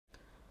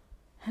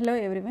Hello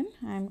everyone,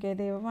 I am K.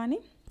 Devavani,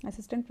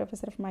 Assistant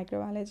Professor of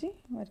Microbiology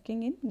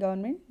working in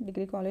Government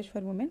Degree College for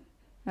Women,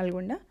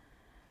 Nalgonda.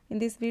 In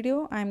this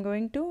video, I am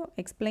going to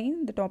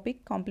explain the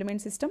topic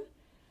complement system.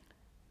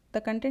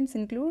 The contents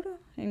include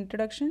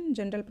introduction,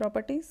 general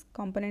properties,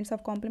 components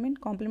of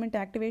complement, complement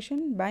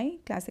activation by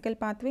classical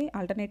pathway,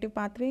 alternative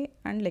pathway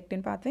and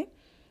lectin pathway,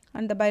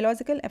 and the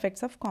biological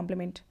effects of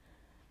complement.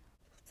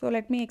 So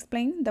let me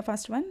explain the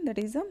first one, that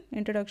is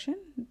introduction.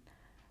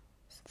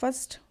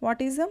 First,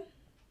 what is a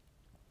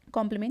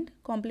complement?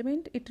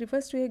 Complement, it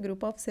refers to a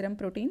group of serum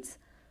proteins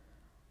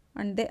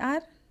and they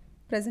are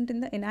present in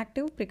the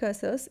inactive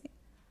precursors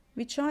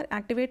which are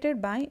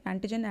activated by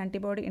antigen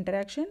antibody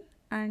interaction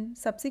and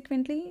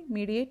subsequently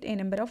mediate a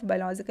number of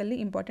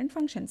biologically important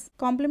functions.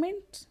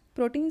 Complement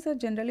proteins are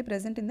generally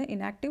present in the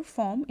inactive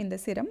form in the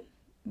serum,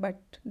 but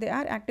they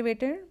are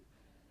activated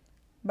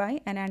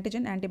by an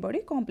antigen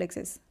antibody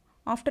complexes.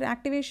 After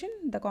activation,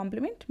 the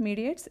complement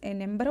mediates a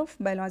number of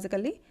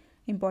biologically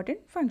important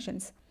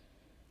functions.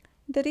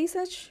 The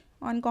research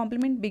on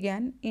complement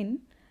began in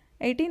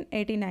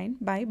 1889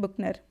 by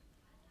Buchner.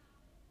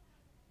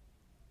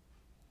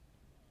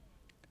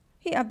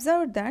 He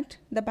observed that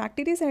the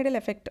bactericidal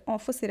effect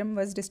of a serum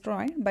was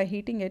destroyed by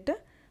heating it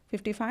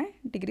 55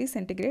 degrees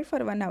centigrade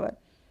for 1 hour.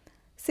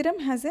 Serum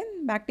has a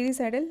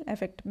bactericidal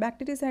effect.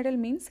 Bactericidal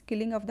means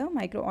killing of the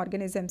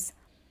microorganisms.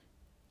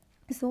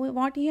 So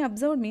what he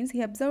observed means,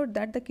 he observed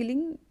that the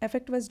killing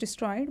effect was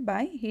destroyed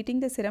by heating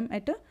the serum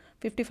at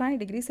 55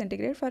 degrees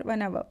centigrade for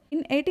 1 hour.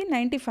 In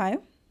 1895,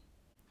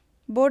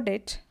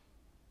 Bordet,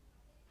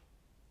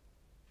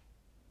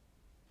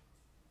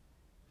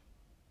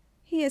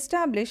 he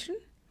established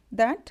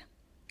that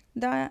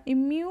the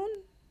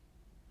immune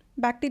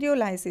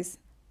bacteriolysis,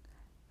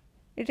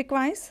 it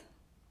requires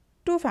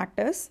two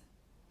factors.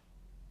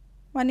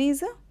 One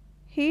is a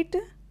heat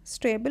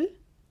stable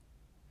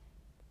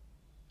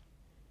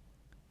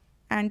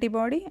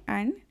antibody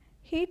and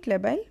heat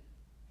labile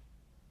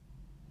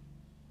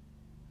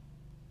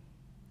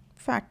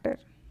factor.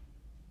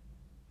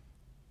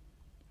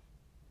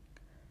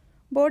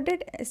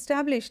 Bordet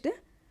established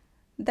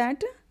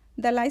that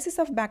the lysis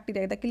of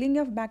bacteria, the killing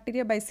of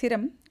bacteria by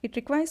serum, it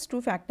requires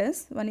two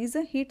factors. One is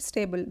a heat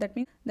stable, that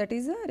means that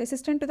is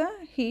resistant to the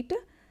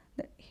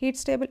heat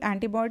stable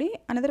antibody.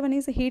 Another one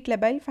is a heat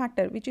labile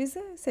factor, which is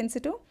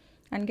sensitive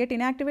and get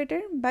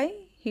inactivated by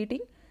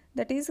heating,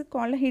 that is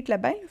called a heat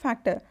labile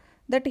factor.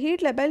 That heat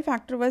labile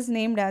factor was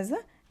named as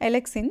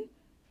alexin.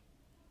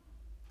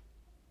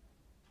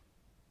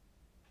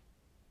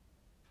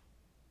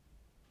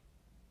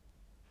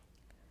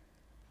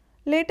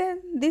 Later,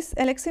 this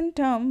alexin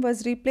term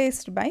was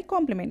replaced by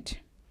complement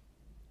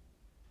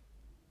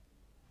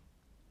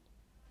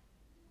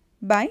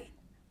by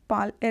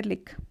Paul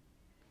Ehrlich.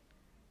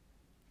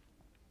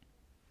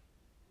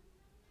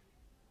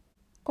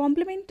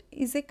 Complement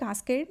is a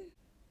cascade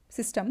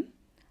system.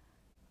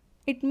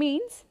 It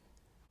means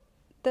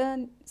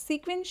the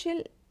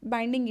sequential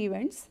binding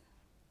events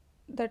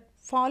that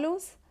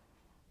follows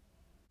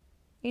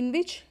in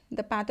which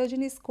the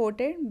pathogen is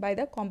coated by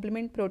the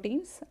complement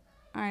proteins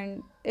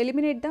and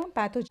eliminate the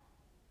pathogen.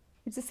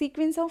 It's a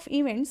sequence of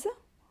events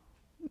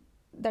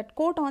that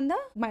coat on the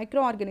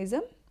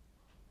microorganism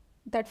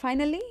that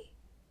finally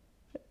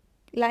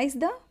lyse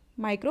the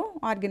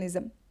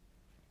microorganism.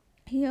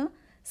 Here,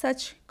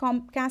 such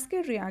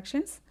cascade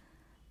reactions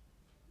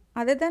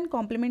other than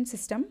complement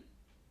system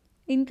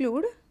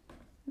include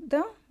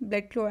the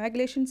blood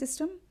coagulation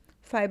system,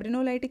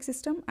 fibrinolytic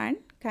system and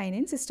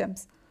kinase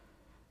systems.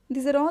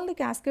 These are all the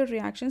cascade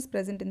reactions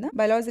present in the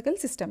biological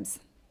systems.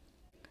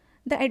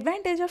 The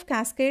advantage of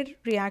cascade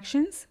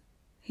reactions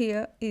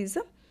here is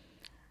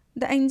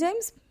the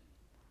enzymes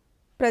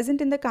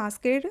present in the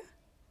cascade,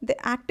 they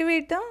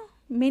activate the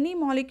many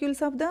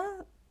molecules of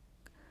the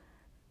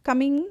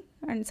coming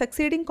and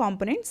succeeding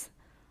components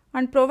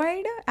and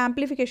provide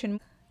amplification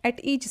at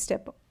each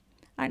step.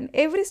 And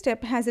every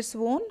step has its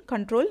own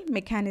control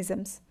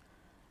mechanisms.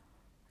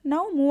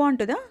 Now move on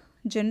to the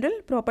general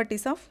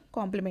properties of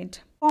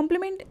complement.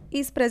 Complement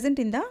is present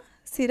in the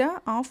sera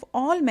of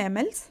all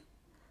mammals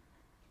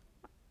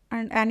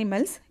and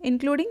animals,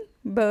 including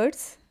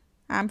birds,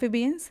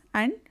 amphibians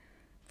and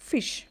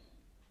fish.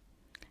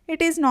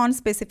 It is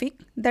non-specific,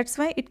 that's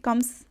why it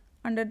comes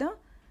under the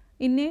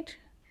innate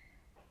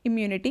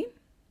immunity.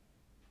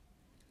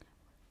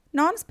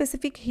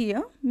 Non-specific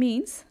here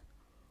means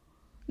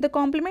the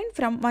complement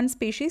from one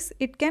species,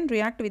 it can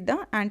react with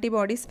the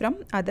antibodies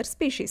from other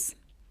species.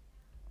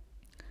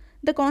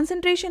 The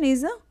concentration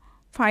is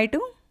 5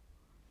 to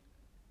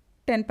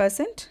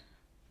 10%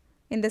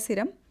 in the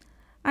serum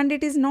and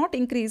it is not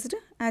increased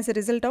as a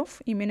result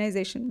of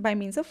immunization by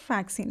means of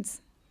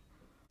vaccines.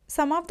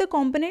 Some of the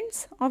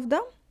components of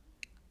the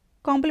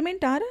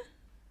complement are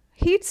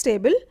heat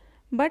stable,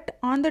 but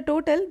on the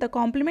total the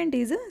complement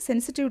is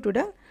sensitive to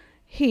the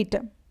heat,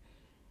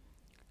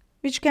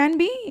 which can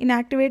be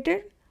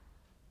inactivated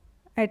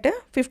at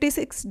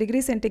 56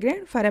 degrees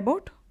centigrade for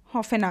about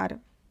half an hour.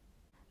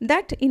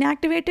 That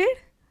inactivated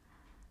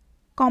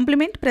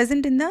complement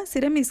present in the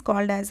serum is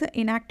called as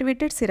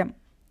inactivated serum.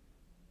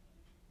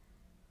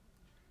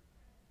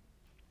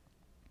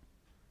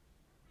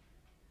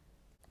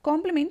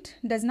 Complement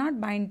does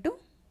not bind to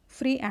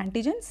free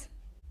antigens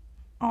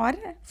or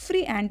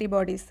free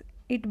antibodies.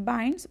 It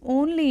binds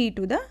only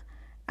to the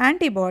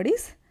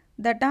antibodies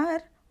that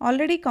are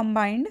already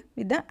combined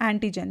with the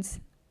antigens.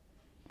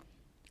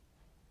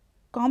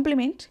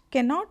 Complement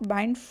cannot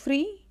bind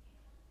free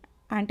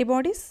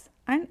antibodies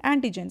and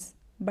antigens,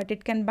 but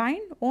it can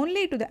bind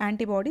only to the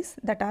antibodies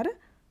that are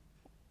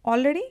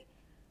already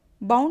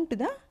bound to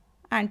the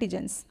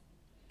antigens.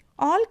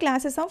 All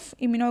classes of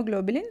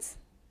immunoglobulins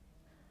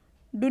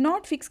do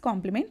not fix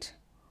complement,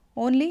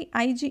 only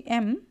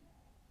IgM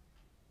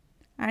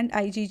and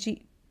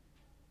IgG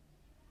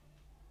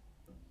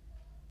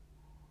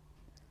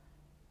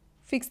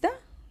fix the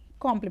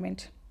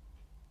complement.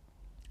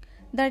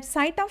 The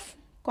site of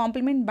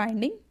complement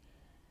binding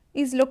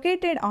is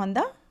located on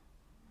the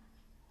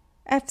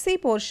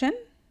Fc portion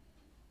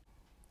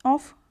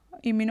of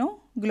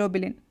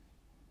immunoglobulin.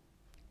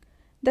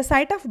 The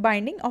site of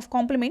binding of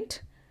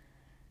complement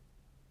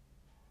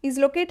is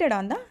located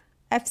on the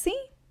Fc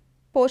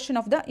portion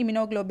of the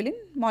immunoglobulin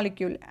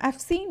molecule.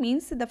 Fc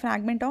means the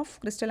fragment of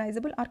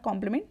crystallizable or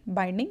complement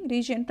binding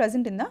region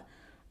present in the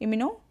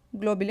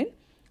immunoglobulin,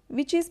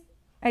 which is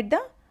at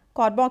the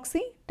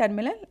carboxy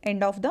terminal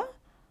end of the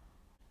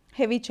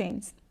heavy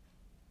chains.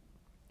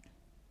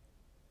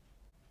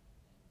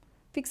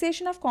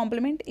 Fixation of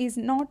complement is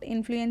not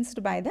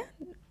influenced by the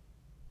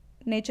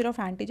nature of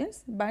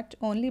antigens, but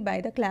only by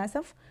the class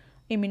of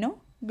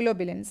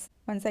immunoglobulins.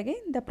 Once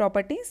again, the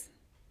properties.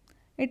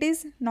 It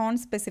is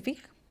non-specific.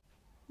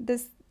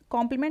 This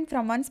complement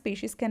from one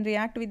species can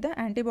react with the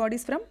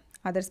antibodies from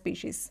other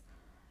species.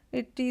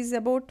 It is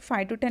about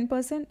 5 to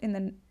 10% in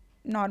the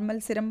normal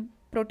serum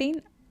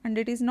protein, and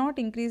it is not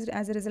increased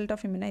as a result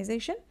of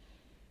immunization,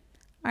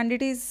 and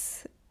it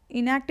is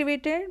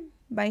inactivated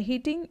by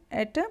heating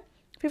at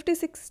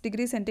 56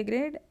 degrees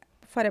centigrade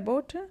for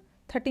about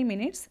 30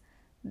 minutes.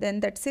 Then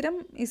that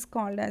serum is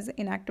called as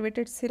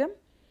inactivated serum.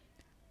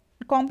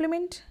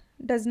 Complement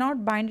does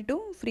not bind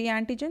to free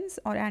antigens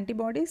or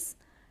antibodies.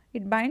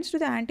 It binds to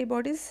the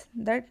antibodies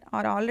that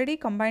are already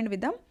combined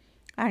with the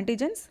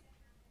antigens.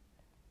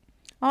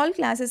 All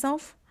classes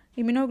of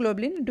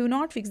immunoglobulin do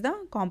not fix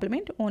the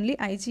complement, only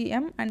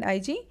IgM and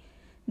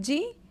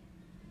IgG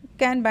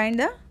can bind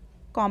the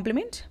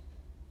complement.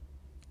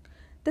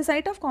 The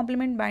site of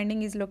complement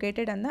binding is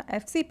located on the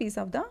Fc piece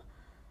of the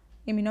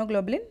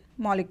immunoglobulin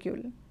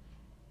molecule.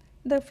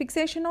 The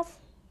fixation of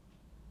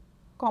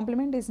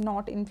complement is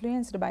not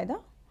influenced by the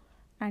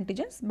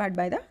antigens, but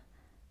by the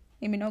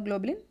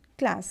immunoglobulin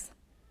class.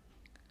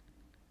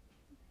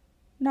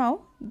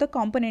 Now, the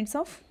components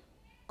of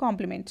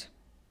complement.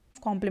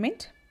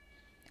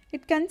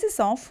 It consists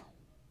of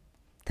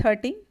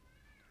 30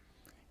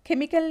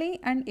 chemically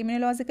and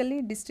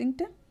immunologically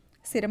distinct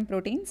serum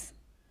proteins.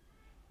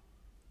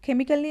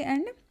 Chemically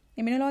and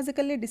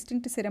immunologically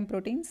distinct serum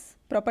proteins,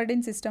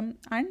 properdin system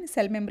and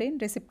cell membrane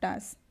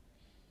receptors.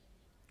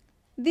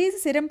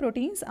 These serum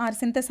proteins are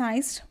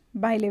synthesized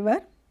by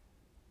liver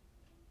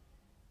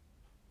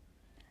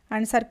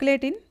and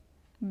circulate in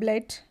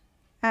blood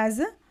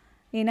as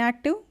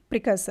inactive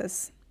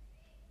precursors.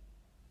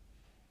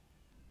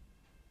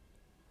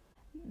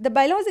 The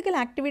biological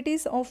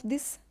activities of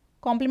this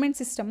complement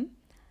system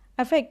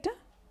affect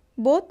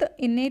both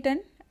innate and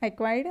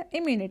acquired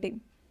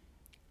immunity.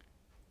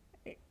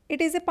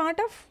 It is a part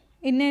of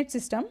innate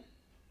system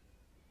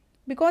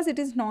because it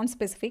is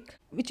non-specific,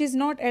 which is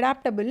not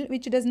adaptable,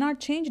 which does not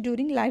change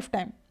during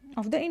lifetime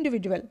of the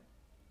individual.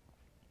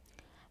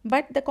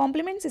 But the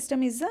complement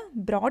system is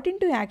brought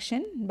into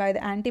action by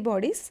the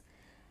antibodies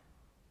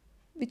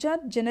which are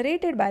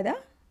generated by the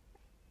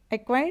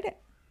acquired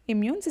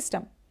immune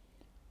system.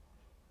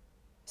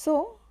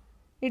 So,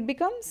 it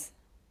becomes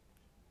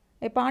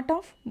a part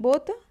of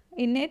both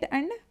innate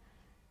and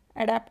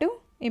adaptive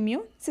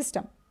immune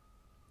system.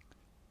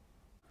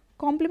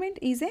 Complement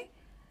is a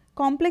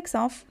complex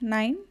of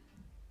 9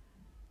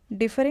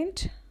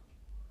 different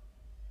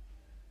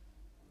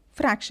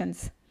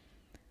fractions.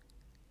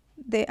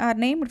 They are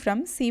named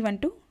from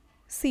C1 to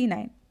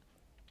C9.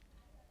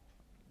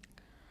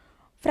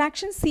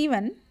 Fraction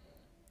C1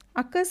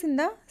 occurs in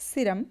the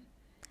serum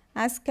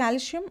as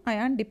calcium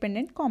ion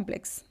dependent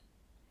complex,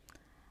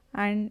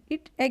 and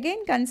it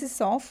again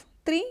consists of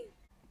 3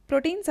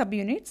 protein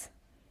subunits.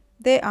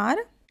 They are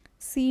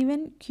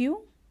C1q,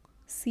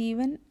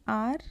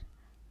 C1r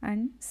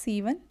and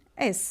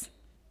C1s.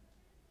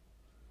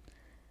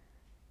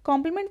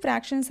 Complement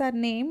fractions are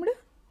named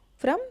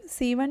from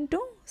C1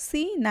 to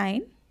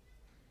C9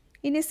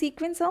 in a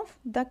sequence of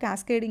the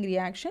cascading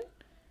reaction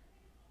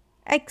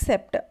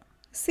except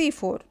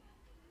C4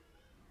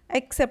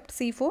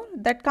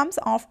 that comes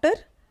after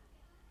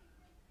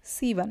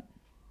C1.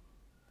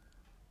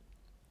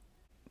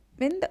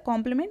 When the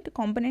complement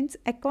components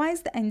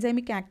acquires the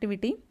enzymic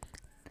activity,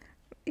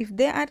 if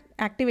they are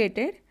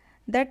activated,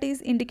 that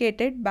is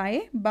indicated by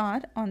a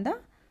bar on the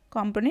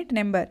component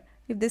number.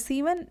 If the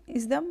C1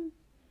 is the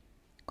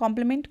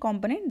complement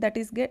component that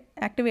is get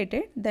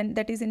activated, then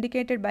that is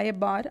indicated by a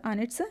bar on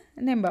its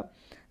number.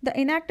 The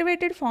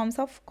inactivated forms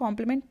of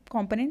complement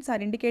components are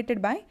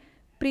indicated by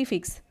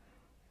prefix.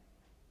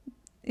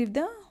 If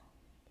the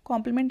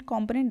complement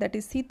component, that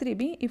is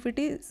C3b, if it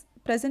is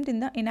present in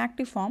the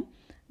inactive form,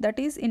 that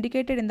is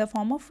indicated in the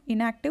form of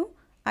inactive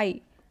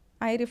I.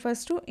 I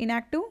refers to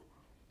inactive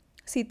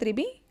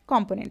C3b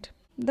component.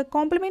 The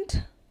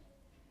complement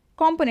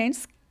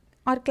components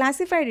are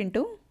classified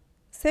into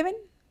 7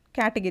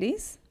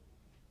 categories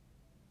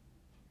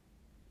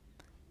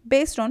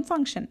based on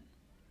function.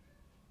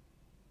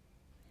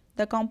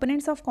 The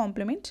components of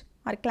complement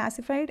are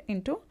classified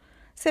into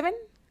 7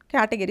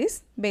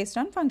 categories based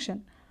on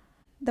function.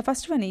 The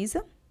first one is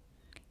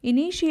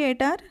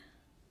initiator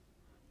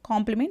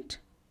complement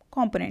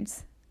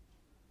components.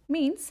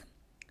 Means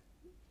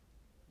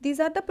these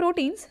are the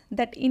proteins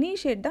that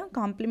initiate the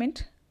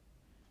complement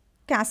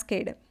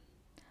cascade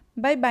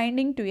by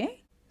binding to a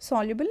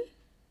soluble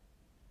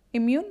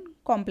immune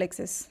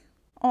complexes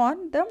or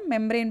the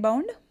membrane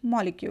bound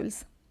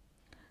molecules.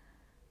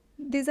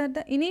 These are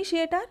the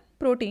initiator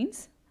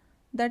proteins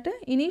that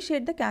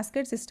initiate the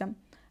cascade system.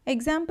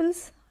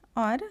 Examples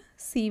are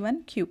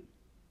C1q.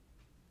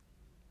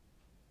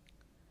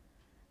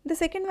 The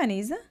second one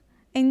is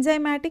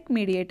enzymatic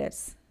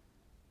mediators.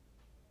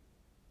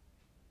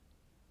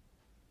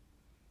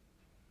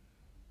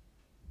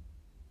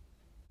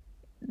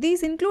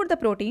 These include the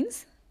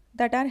proteins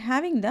that are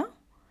having the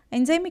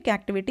enzymic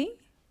activity,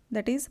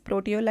 that is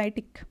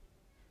proteolytic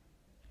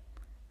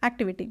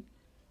activity.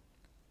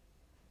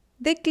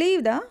 They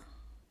cleave the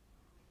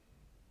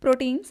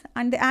proteins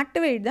and they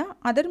activate the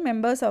other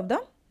members of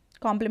the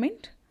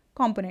complement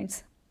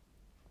components.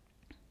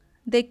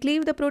 They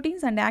cleave the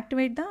proteins and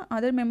activate the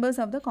other members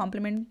of the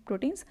complement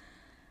proteins.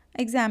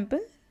 Example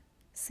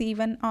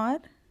C1R,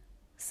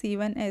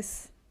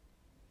 C1S.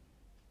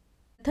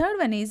 Third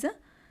one is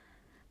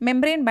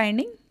membrane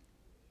binding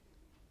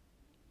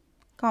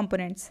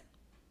components.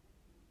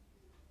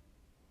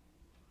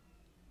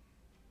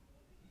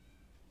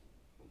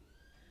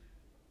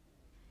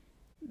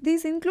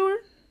 These include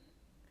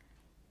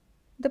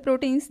the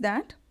proteins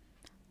that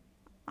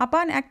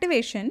upon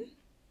activation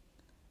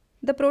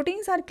the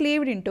proteins are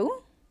cleaved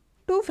into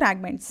 2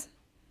 fragments.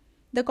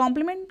 The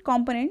complement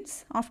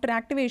components after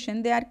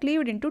activation, they are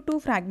cleaved into 2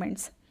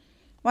 fragments.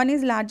 One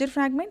is larger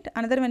fragment,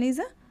 another one is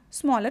a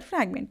smaller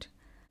fragment.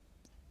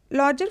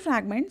 Larger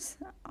fragments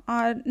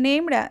are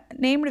named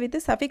with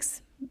the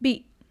suffix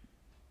B.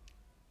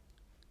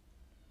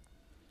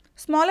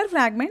 Smaller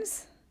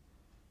fragments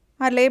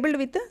are labeled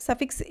with the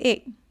suffix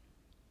A.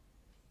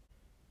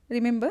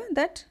 Remember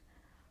that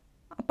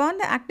upon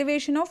the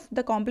activation of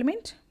the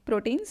complement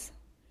proteins,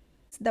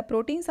 the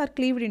proteins are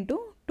cleaved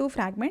into 2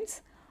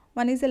 fragments.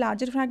 One is a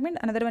larger fragment,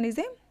 another one is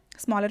a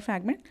smaller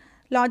fragment.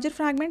 Larger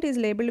fragment is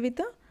labeled with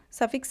the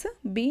suffix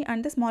B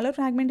and the smaller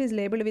fragment is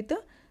labeled with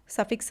the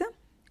suffix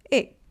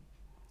A,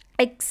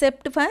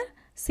 except for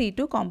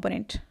C2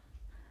 component,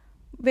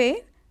 where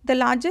the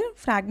larger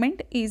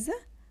fragment is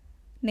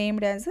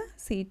named as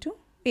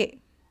C2A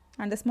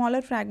and the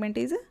smaller fragment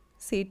is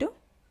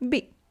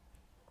C2B.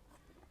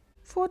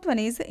 Fourth one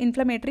is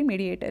inflammatory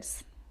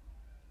mediators.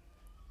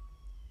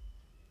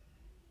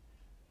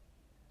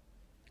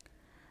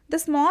 The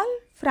small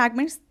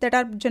fragments that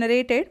are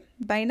generated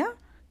by the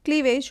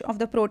cleavage of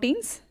the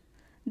proteins,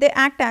 they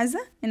act as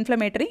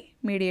inflammatory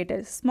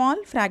mediators. Small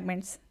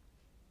fragments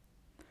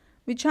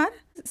which are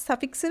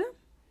suffixed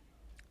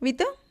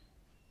with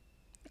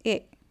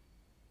A,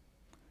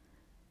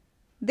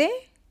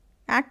 they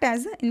act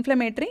as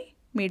inflammatory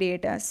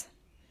mediators.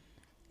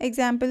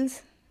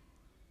 Examples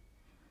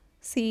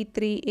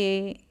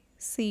C3A,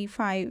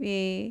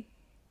 C5A,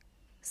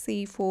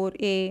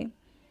 C4A,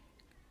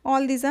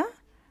 all these are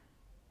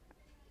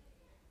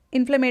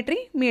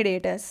inflammatory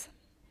mediators.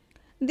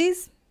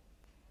 These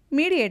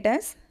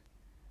mediators,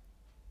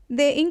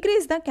 they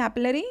increase the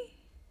capillary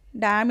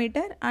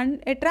diameter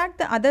and attract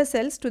the other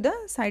cells to the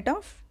site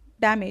of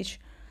damage.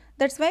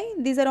 That's why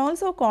these are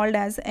also called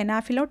as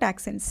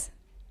anaphylotoxins.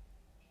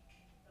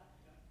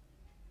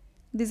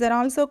 These are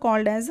also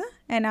called as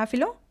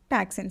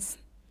anaphylotoxins.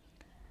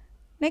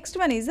 Next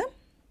one is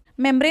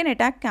membrane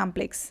attack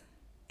complex.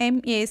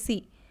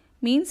 MAC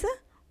means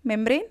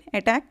membrane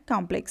attack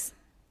complex.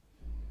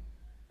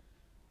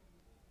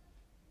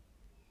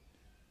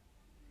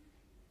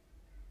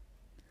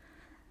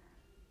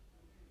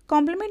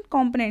 Complement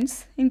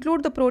components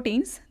include the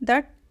proteins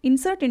that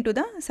insert into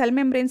the cell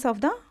membranes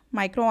of the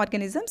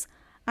microorganisms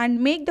and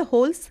make the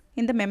holes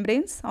in the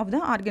membranes of the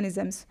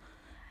organisms.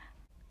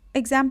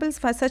 Examples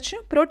for such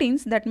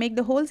proteins that make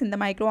the holes in the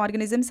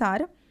microorganisms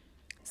are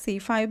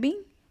C5b,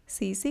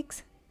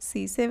 C6,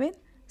 C7,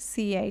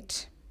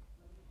 C8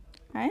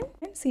 and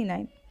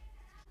C9.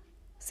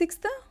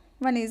 Sixth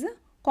one is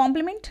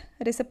complement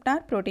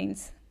receptor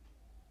proteins.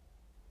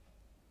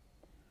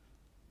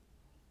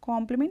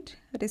 Complement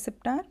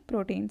receptor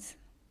proteins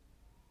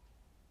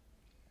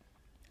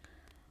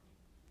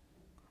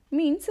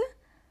means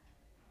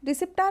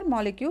receptor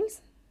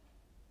molecules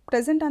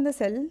present on the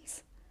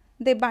cells,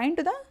 they bind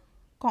to the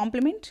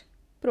complement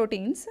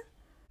proteins.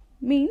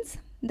 Means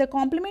the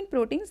complement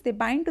proteins, they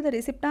bind to the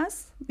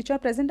receptors which are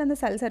present on the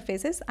cell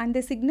surfaces and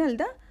they signal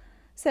the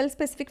cell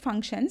specific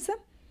functions.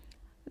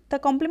 The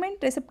complement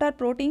receptor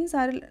proteins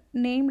are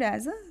named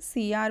as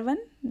CR1,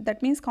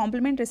 that means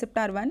complement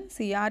receptor 1,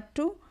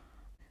 CR2.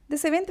 The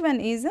seventh one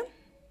is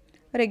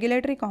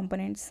regulatory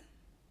components.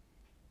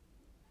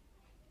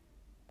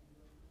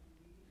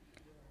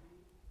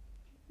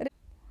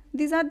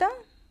 These are the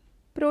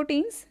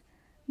proteins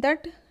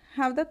that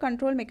have the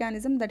control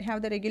mechanism, that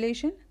have the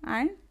regulation,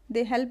 and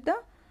they help the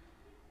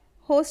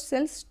host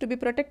cells to be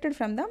protected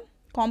from the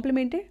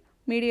complement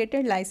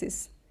mediated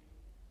lysis.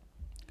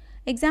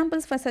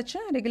 Examples for such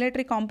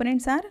regulatory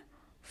components are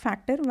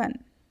factor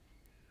 1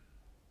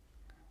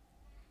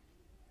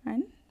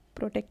 and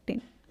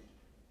protectin.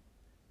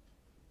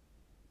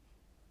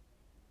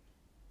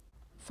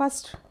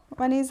 First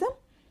one is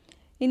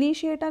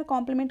initiator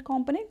complement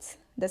components,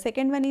 the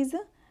second one is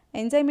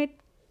enzyme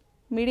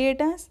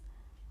mediators,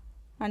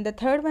 and the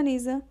third one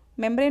is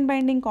membrane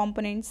binding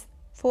components,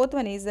 fourth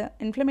one is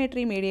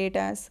inflammatory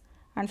mediators,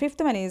 and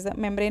fifth one is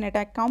membrane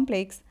attack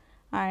complex,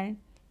 and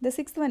the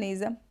sixth one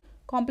is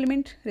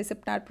complement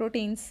receptor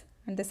proteins,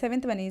 and the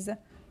seventh one is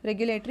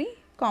regulatory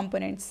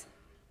components.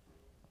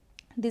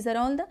 These are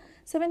all the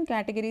 7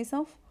 categories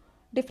of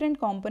different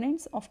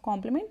components of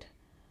complement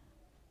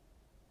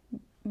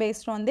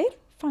based on their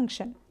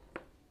function.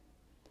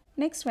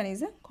 Next one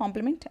is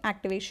complement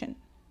activation.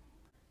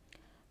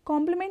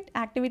 Complement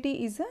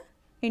activity is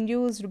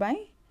induced by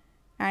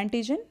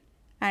antigen,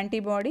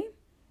 antibody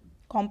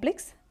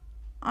complex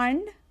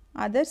and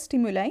other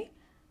stimuli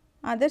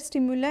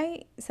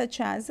such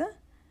as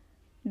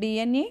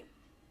DNA,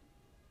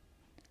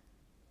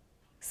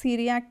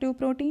 C-reactive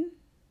protein,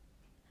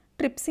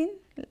 trypsin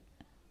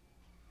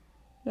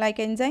like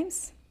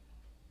enzymes,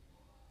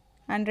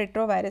 and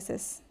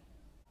retroviruses.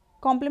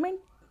 Complement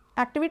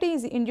activity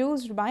is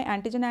induced by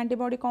antigen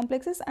antibody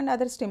complexes and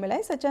other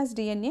stimuli such as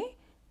DNA,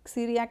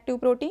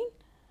 C-reactive protein,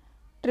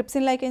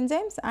 trypsin like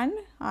enzymes, and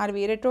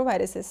RV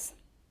retroviruses.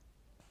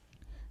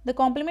 The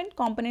complement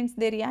components,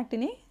 they react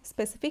in a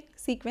specific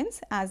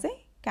sequence as a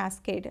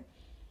cascade.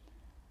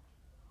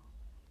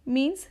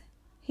 Means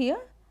here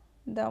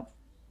the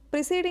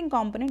preceding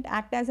component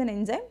act as an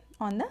enzyme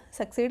on the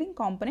succeeding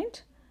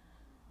component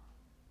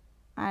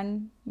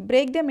and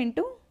break them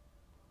into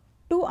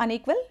 2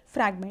 unequal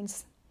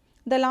fragments.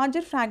 The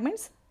larger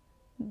fragments,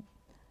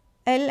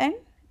 L and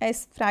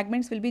S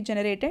fragments, will be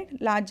generated,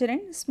 larger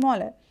and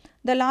smaller.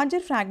 The larger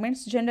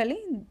fragments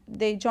generally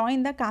they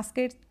join the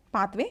cascade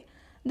pathway.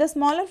 The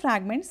smaller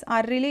fragments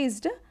are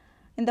released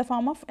in the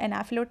form of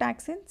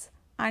anaphylatoxins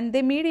and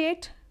they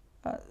mediate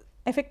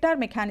effector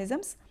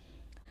mechanisms.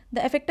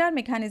 The effector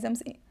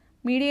mechanisms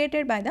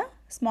mediated by the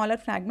smaller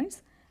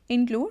fragments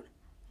include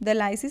the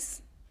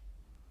lysis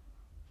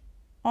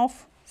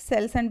of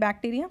cells and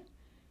bacteria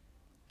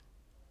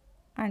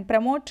and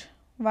promote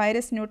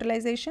virus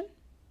neutralization,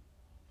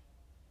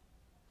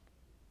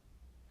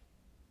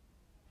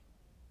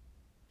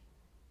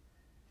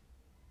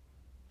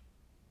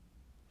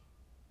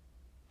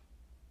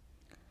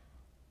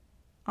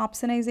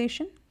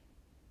 opsonization,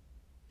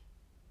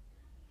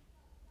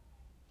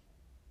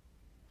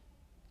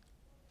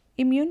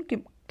 immune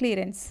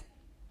clearance.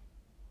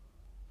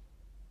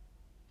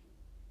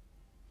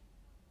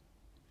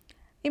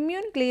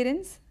 Immune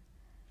clearance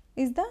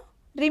is the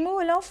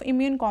removal of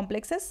immune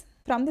complexes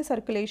from the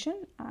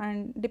circulation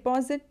and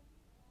deposited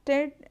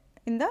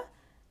in the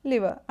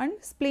liver and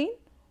spleen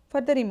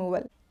for the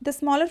removal. The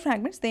smaller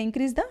fragments, they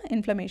increase the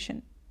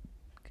inflammation.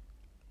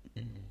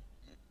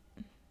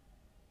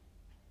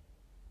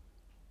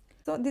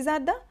 So, these are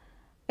the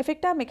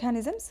effector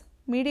mechanisms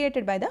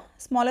mediated by the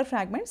smaller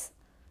fragments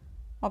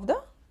of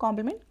the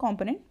complement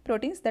component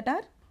proteins that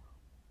are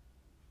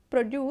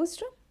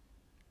produced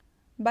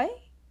by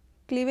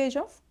cleavage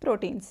of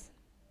proteins.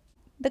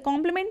 The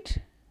complement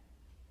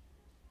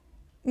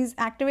is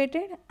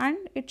activated and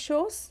it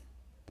shows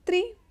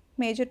 3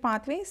 major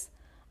pathways,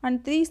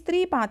 and these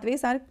 3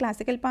 pathways are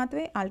classical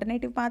pathway,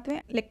 alternative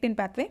pathway, lectin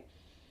pathway.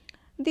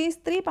 These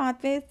 3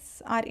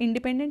 pathways are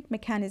independent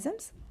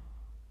mechanisms.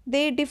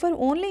 They differ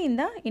only in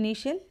the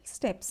initial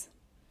steps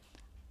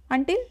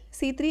until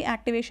C3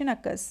 activation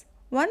occurs.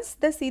 Once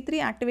the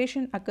C3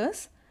 activation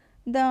occurs,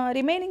 the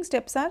remaining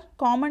steps are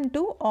common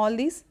to all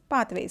these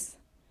pathways.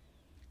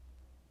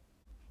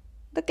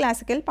 The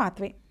classical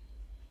pathway.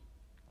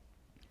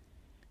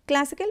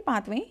 Classical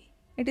pathway,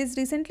 it is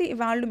recently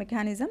evolved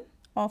mechanism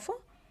of a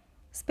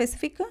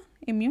specific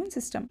immune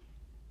system.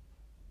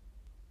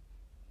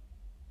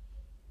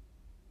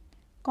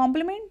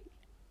 Complement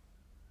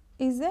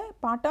is a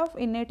part of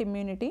innate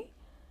immunity,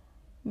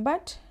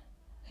 but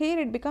here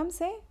it becomes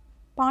a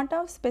part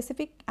of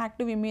specific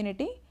active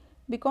immunity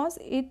because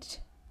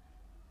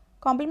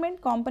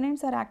complement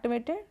components are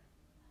activated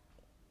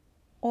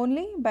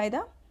only by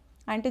the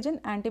antigen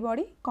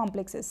antibody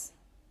complexes.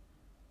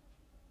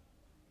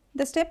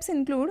 The steps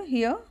include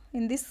here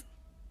in this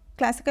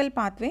classical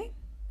pathway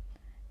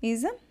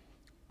is a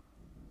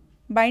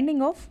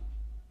binding of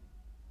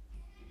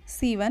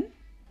C1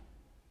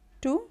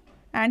 to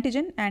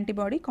antigen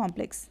antibody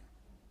complex.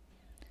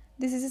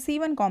 This is a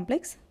C1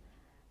 complex.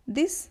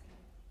 This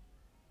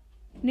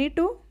need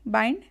to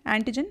bind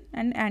antigen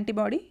and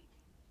antibody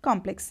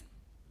complex.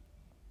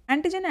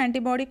 Antigen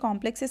antibody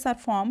complexes are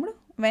formed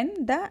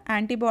when the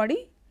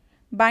antibody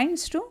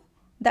binds to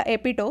the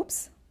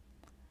epitopes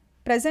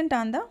present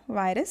on the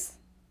virus,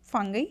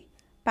 fungi,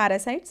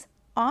 parasites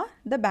or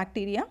the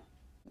bacteria.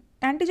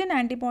 Antigen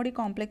antibody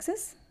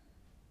complexes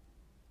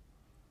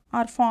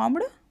are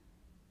formed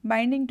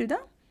binding to the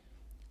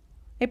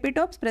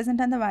epitopes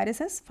present on the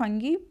viruses,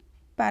 fungi,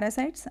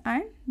 parasites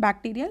and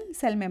bacterial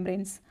cell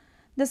membranes.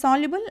 The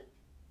soluble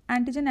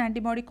antigen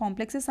antibody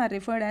complexes are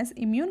referred as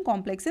immune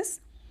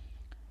complexes.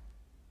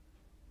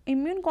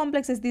 Immune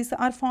complexes, these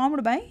are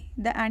formed by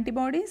the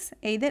antibodies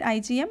either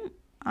IgM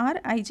or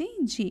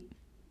IgG.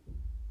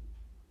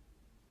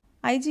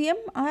 IgM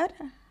or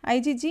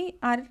IgG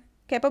are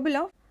capable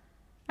of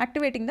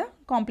activating the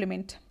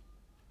complement.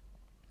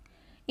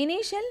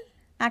 Initial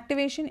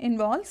activation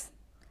involves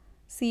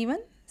C1,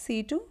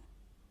 C2,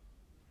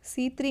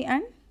 C3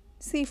 and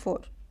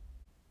C4,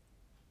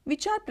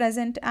 which are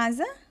present as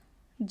a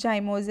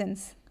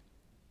zymosins.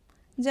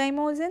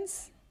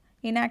 Zymosins,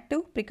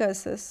 inactive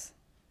precursors,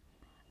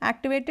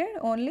 activated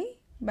only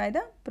by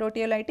the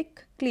proteolytic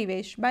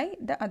cleavage by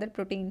the other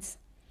proteins.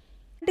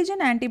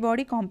 Antigen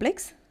antibody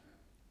complex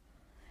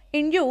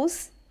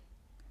induce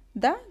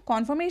the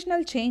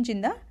conformational change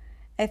in the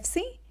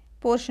Fc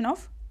portion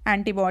of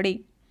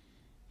antibody.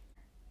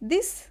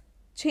 This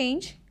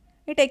change,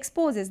 it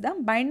exposes the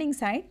binding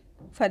site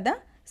for the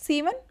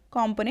C1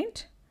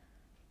 component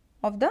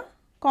of the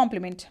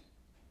complement.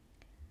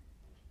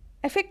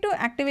 Effective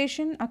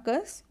activation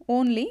occurs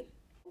only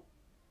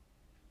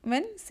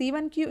when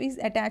C1q is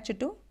attached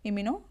to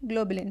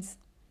immunoglobulins.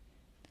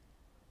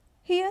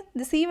 Here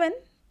the C1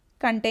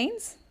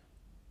 contains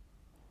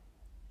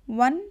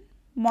one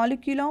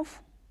molecule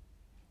of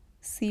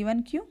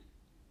C1q,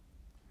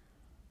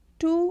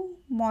 two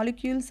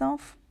molecules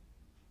of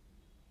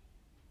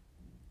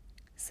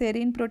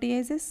serine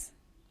proteases,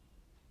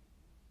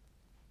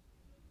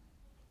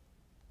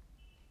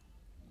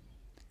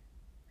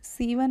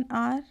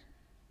 C1R,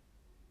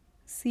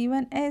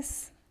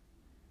 C1S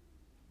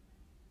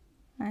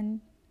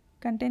and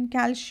contain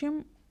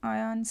calcium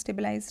ion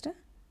stabilized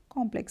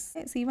complex.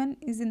 C1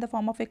 is in the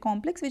form of a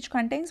complex which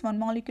contains one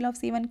molecule of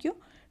C1q,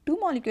 two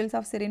molecules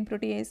of serine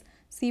protease,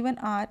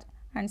 C1R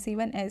and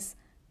C1S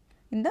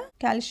in the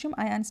calcium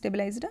ion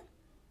stabilized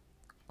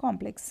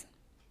complex.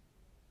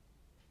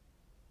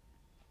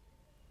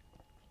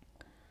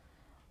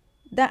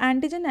 The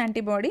antigen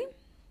antibody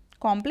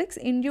complex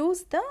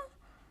induce the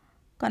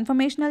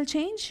conformational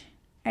change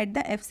at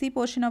the Fc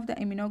portion of the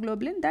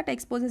immunoglobulin that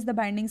exposes the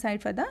binding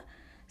site for the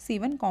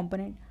C1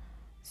 component.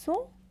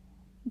 So,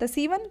 the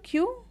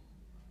C1q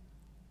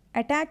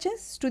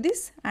attaches to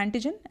this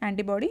antigen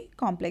antibody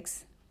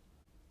complex.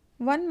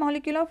 One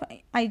molecule of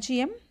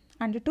IgM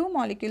and two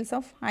molecules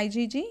of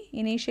IgG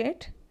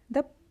initiate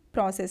the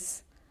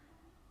process.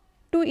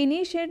 To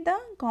initiate the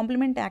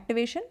complement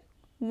activation,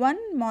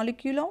 one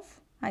molecule of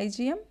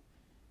IgM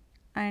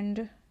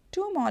and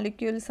two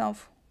molecules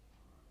of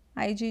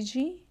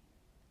IgG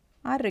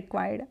are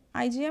required.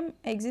 IgM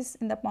exists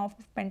in the form of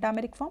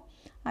pentameric form,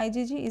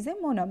 IgG is a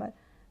monomer.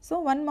 So,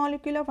 one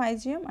molecule of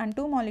IgM and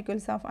two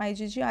molecules of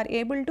IgG are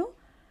able to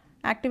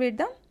activate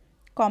the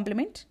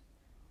complement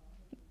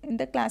in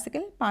the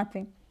classical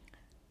pathway.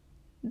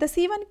 The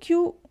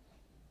C1q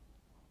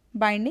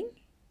binding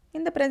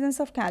in the presence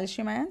of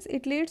calcium ions,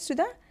 it leads to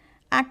the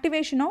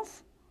activation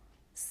of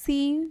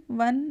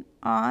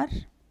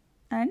C1R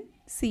and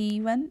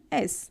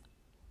C1S.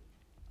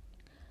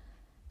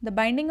 The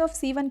binding of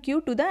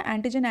C1q to the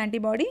antigen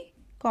antibody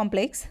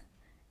complex,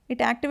 it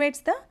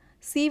activates the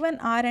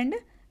C1R and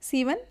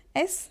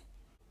C1S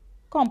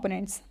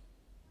components.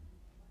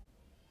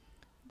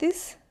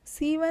 This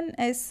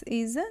C1S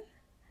is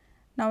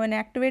now an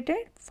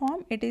activated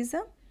form, it is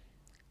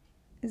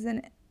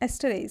an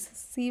esterase.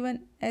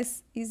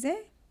 C1S is a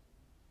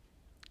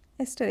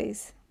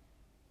esterase.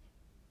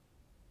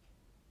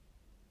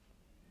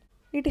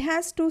 It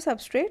has two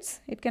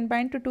substrates, it can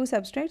bind to two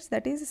substrates,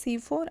 that is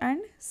C4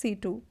 and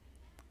C2.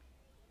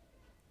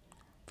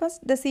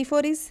 First the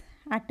C4 is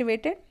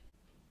activated,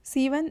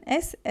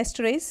 C1S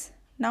esterase,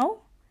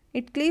 now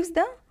it cleaves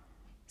the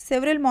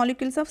several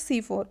molecules of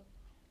C4.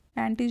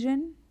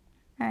 Antigen,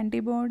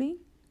 antibody,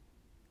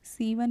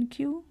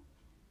 C1q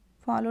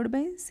followed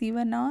by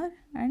C1R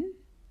and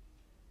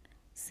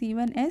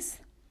C1S.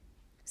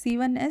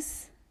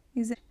 C1S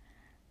is an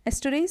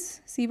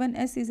esterase,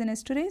 C1S is an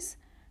esterase.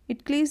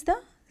 It cleaves the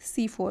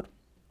C4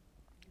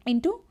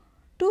 into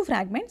two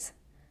fragments,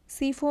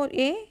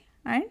 C4A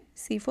and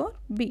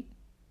C4B.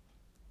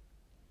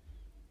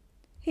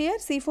 Here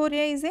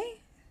C4A is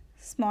a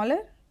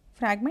smaller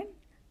fragment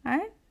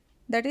and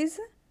that is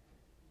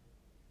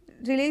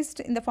released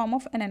in the form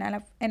of an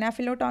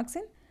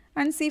anaphylotoxin,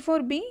 and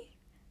C4B,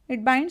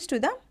 it binds to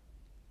the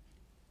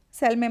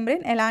cell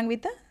membrane along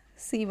with the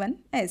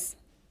C1S.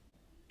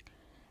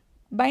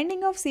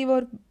 Binding of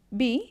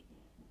C4B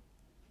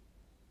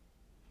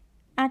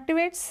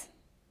activates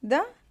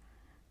the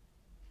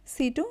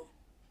C2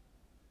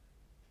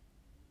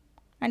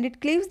 and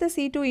it cleaves the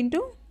C2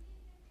 into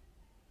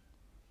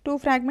two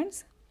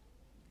fragments,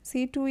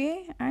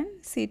 C2A and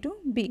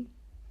C2B.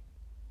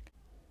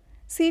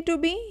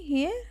 C2B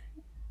here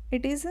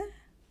it is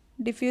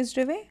diffused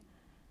away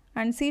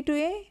and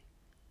C2A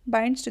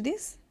binds to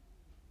this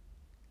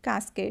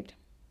cascade.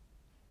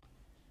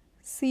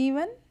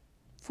 C1,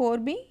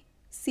 4B,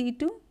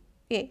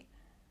 C2A.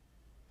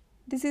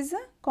 This is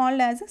called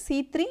as a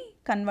C3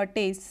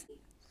 convertase.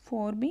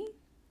 4B,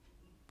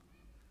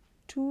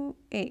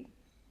 2A.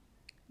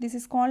 This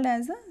is called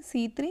as a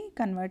C3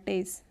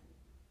 convertase.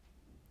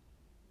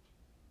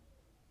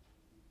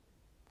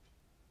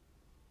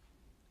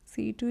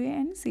 C2A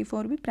and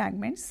C4B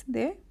fragments,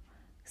 they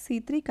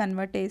C3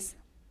 convertase.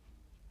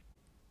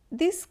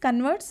 This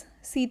converts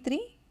C3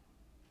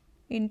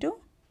 into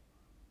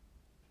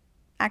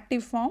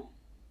active form.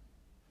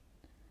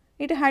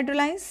 It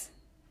hydrolyzes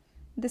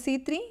the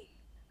C3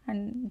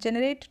 and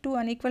generate two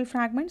unequal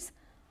fragments,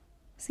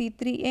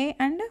 C3A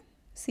and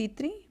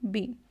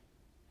C3B.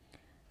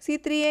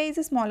 C3A is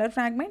a smaller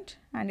fragment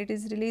and it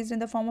is released in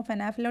the form of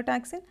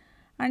anaphylatoxin,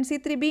 and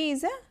C3B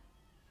is a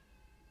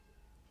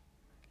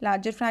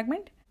larger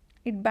fragment.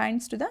 It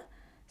binds to the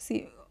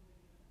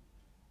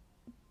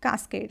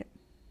cascade.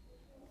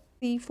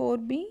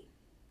 C4B,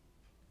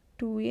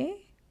 2A,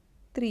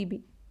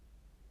 3B.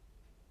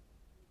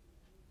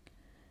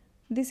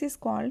 This is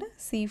called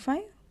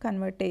C5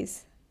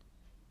 convertase.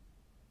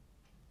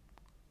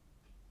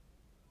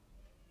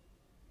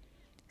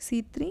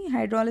 C3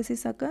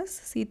 hydrolysis occurs,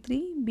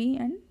 C3B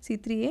and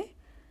C3A.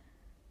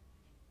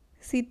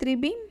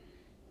 C3B,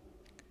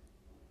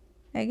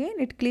 again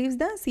it cleaves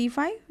the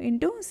C5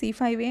 into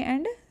C5A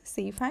and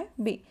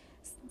C5B.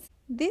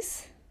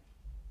 This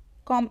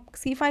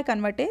C5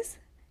 convertase,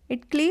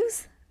 it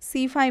cleaves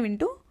C5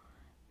 into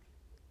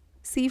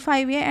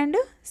C5A and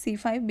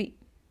C5B.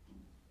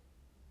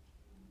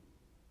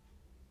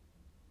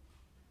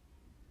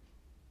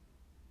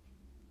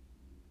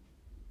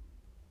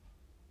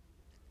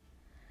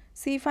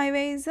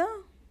 C5A is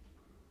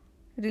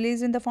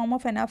released in the form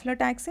of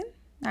anaphylatoxin,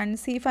 and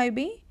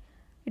C5B,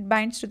 it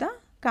binds to the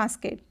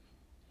cascade.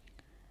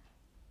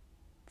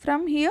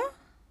 From here,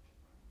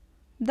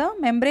 the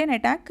membrane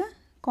attack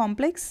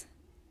complex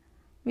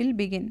will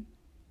begin.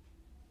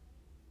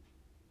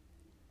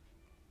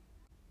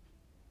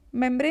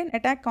 Membrane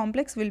attack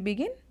complex will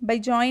begin by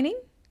joining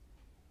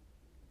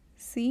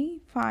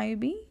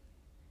C5B,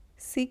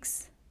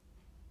 6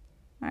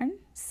 and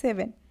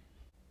 7.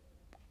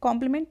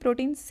 Complement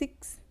protein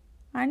 6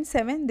 and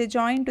 7, they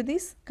join to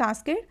this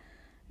cascade.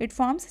 It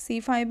forms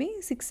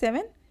C5B, 6,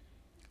 7,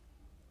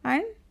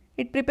 and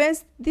it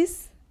prepares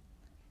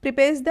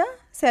the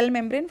cell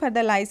membrane for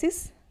the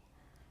lysis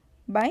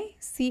by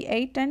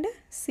C8 and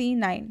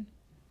C9.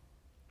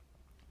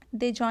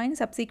 They join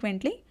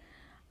subsequently,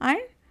 and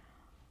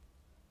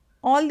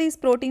all these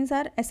proteins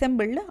are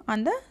assembled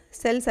on the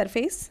cell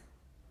surface,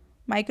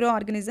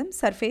 microorganism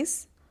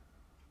surface,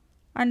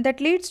 and that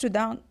leads to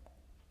the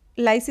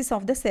lysis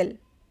of the cell.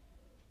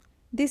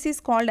 This is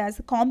called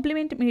as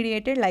complement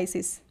mediated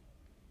lysis.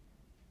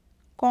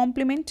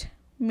 Complement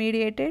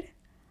mediated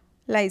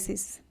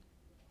lysis.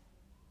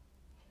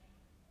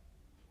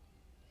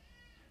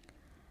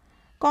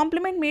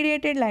 Complement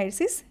mediated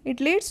lysis, it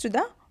leads to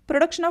the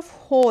production of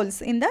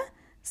holes in the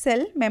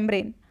cell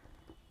membrane.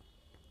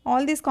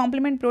 All these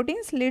complement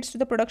proteins leads to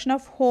the production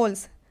of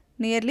holes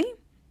nearly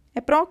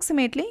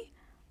approximately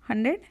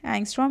 100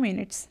 angstrom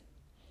units.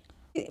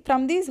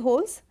 From these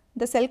holes,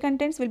 the cell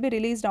contents will be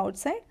released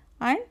outside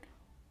and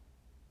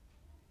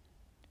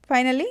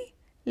finally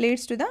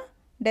leads to the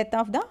death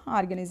of the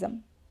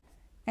organism.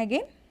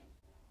 Again,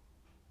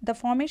 the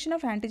formation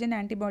of antigen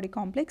antibody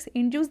complex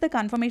induces the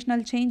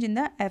conformational change in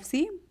the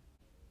Fc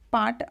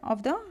part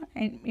of the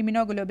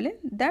immunoglobulin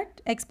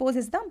that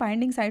exposes the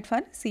binding site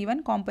for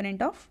C1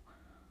 component of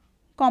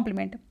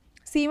complement.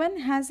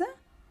 C1 has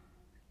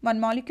one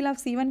molecule of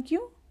C1q,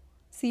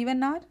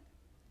 C1r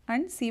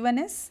and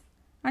C1s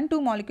and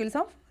two molecules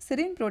of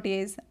serine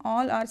protease.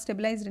 All are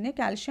stabilized in a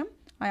calcium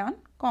ion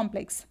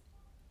complex.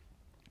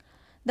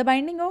 The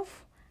binding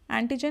of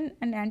antigen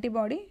and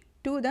antibody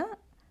to the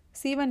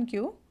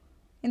C1q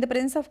in the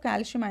presence of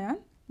calcium ion,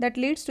 that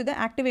leads to the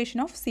activation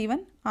of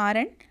C1r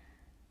and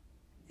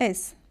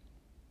S.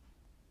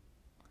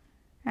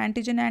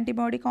 Antigen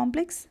antibody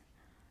complex,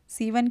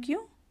 C1q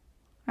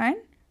and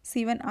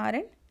C1r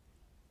and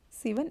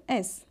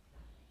C1s.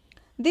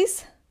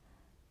 This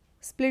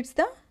splits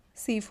the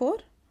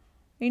C4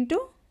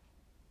 into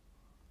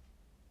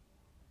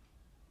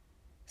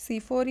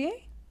C4A,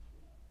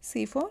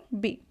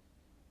 C4B.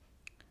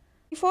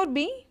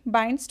 C4B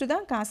binds to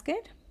the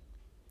cascade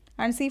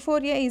and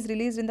C4A is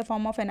released in the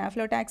form of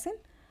anaphylatoxin,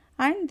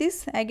 and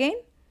this again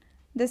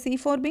the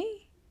C4B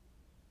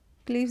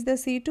cleaves the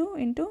C2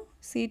 into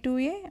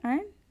C2A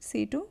and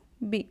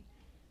C2B.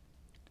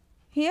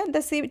 Here the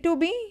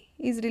C2B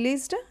is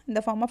released in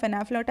the form of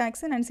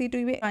anaphylatoxin and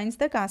C2A joins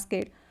the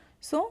cascade.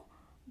 So,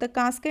 the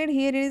cascade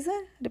here is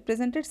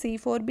represented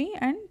C4B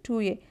and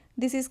 2A.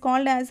 This is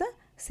called as a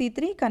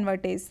C3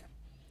 convertase.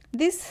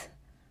 This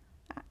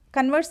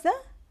converts the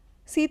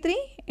C3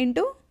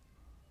 into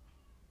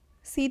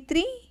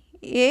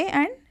C3A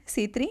and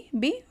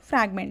C3B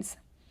fragments.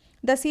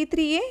 The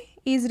C3A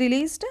is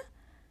released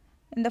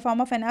in the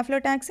form of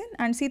anaphylotoxin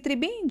and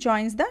C3B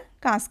joins the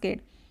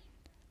cascade.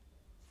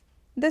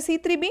 The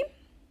C3B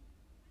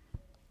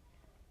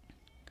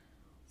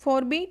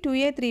 4B,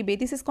 2A, 3B,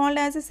 this is called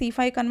as a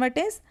C5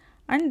 convertase,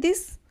 and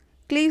this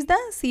cleaves the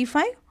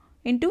C5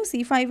 into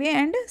C5A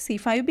and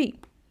C5B.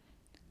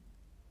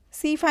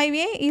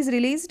 C5A is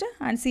released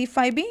and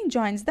C5B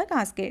joins the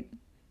cascade.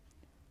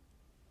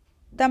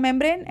 The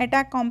membrane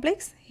attack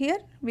complex here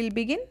will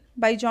begin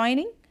by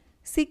joining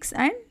 6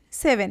 and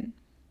 7.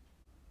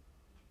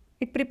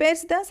 It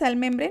prepares the cell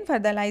membrane for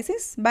the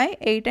lysis by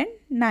 8 and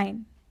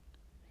 9.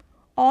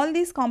 All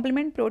these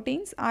complement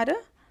proteins are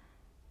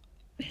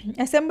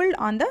assembled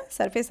on the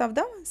surface of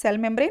the cell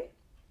membrane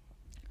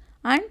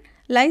and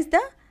lyse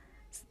the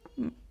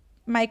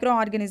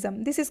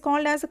microorganism. This is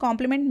called as a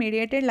complement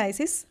mediated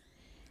lysis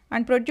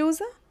and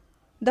produce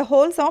the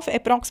wholes of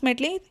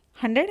approximately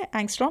 100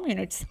 angstrom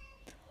units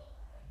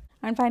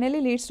and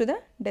finally leads to the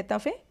death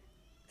of a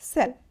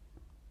cell.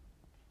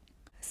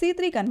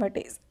 C3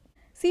 convertase.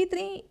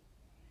 C3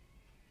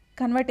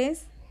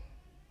 convertase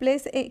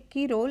plays a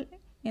key role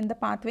in the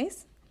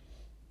pathways.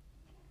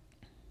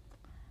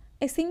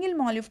 A single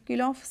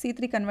molecule of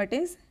C3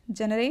 convertase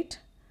generate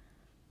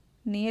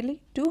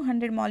nearly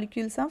 200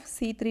 molecules of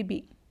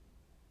C3B.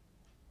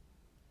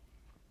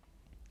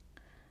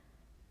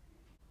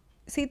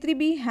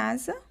 C3B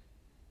has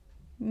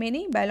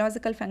many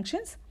biological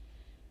functions.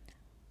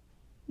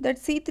 That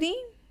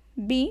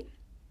C3B,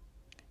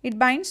 it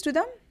binds to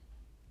the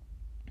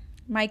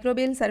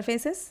microbial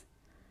surfaces.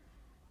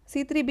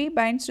 C3B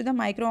binds to the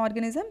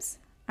microorganisms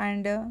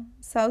and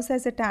serves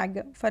as a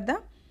tag for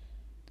the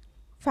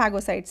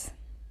phagocytes.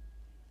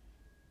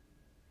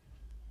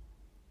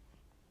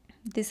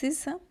 This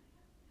is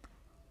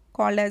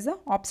called as a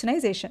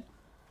opsonization.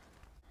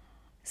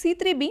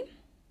 C3B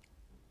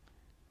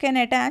can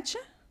attach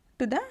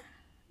to the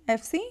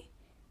Fc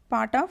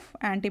part of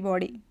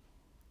antibody.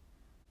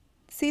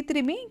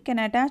 C3B can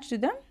attach to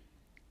the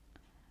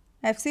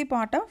Fc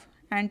part of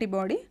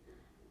antibody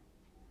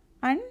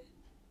and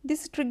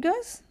this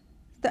triggers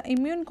the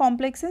immune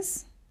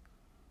complexes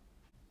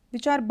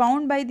which are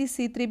bound by the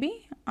C3B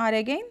are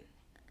again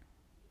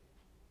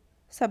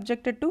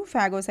subjected to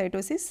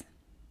phagocytosis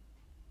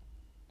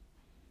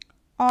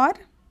or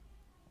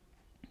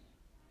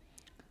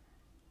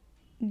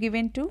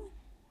given to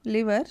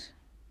liver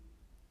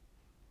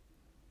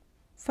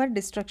for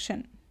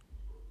destruction.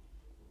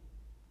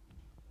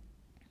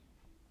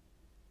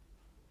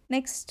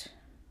 Next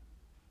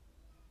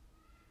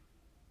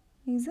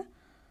is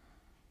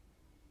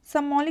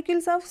some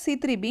molecules of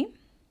C3B,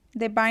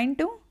 they bind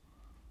to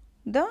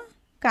the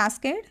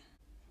cascade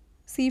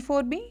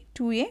C4B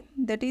 2A,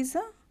 that is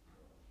a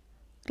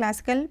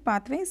classical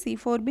pathway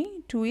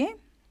C4B 2A,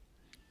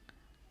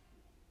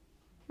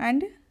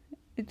 and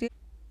it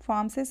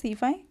forms a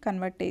C5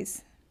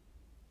 convertase.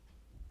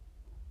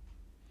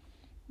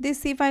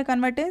 This C5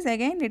 convertase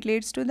again it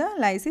leads to the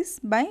lysis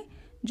by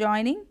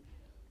joining,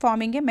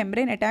 forming a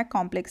membrane attack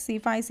complex.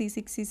 C5,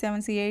 C6, C7,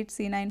 C8,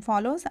 C9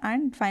 follows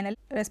and finally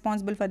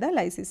responsible for the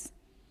lysis.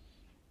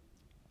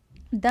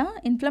 The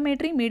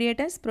inflammatory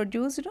mediators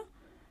produced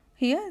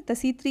here, the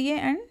C3A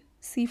and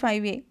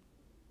C5A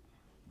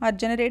are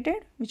generated,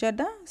 which are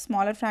the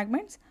smaller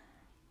fragments,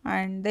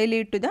 and they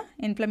lead to the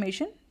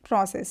inflammation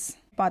process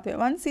pathway.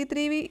 Once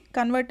C3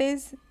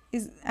 convertase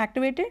is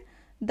activated,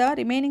 the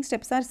remaining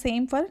steps are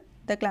same for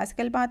the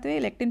classical pathway,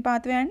 lectin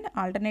pathway and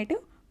alternative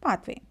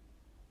pathway.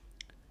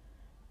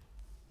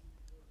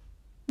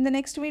 In the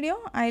next video,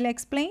 I will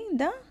explain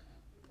the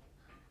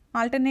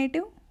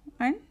alternative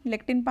and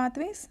lectin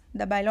pathways,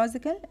 the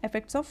biological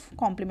effects of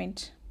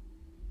complement.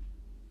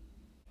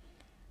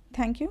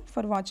 Thank you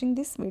for watching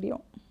this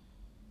video.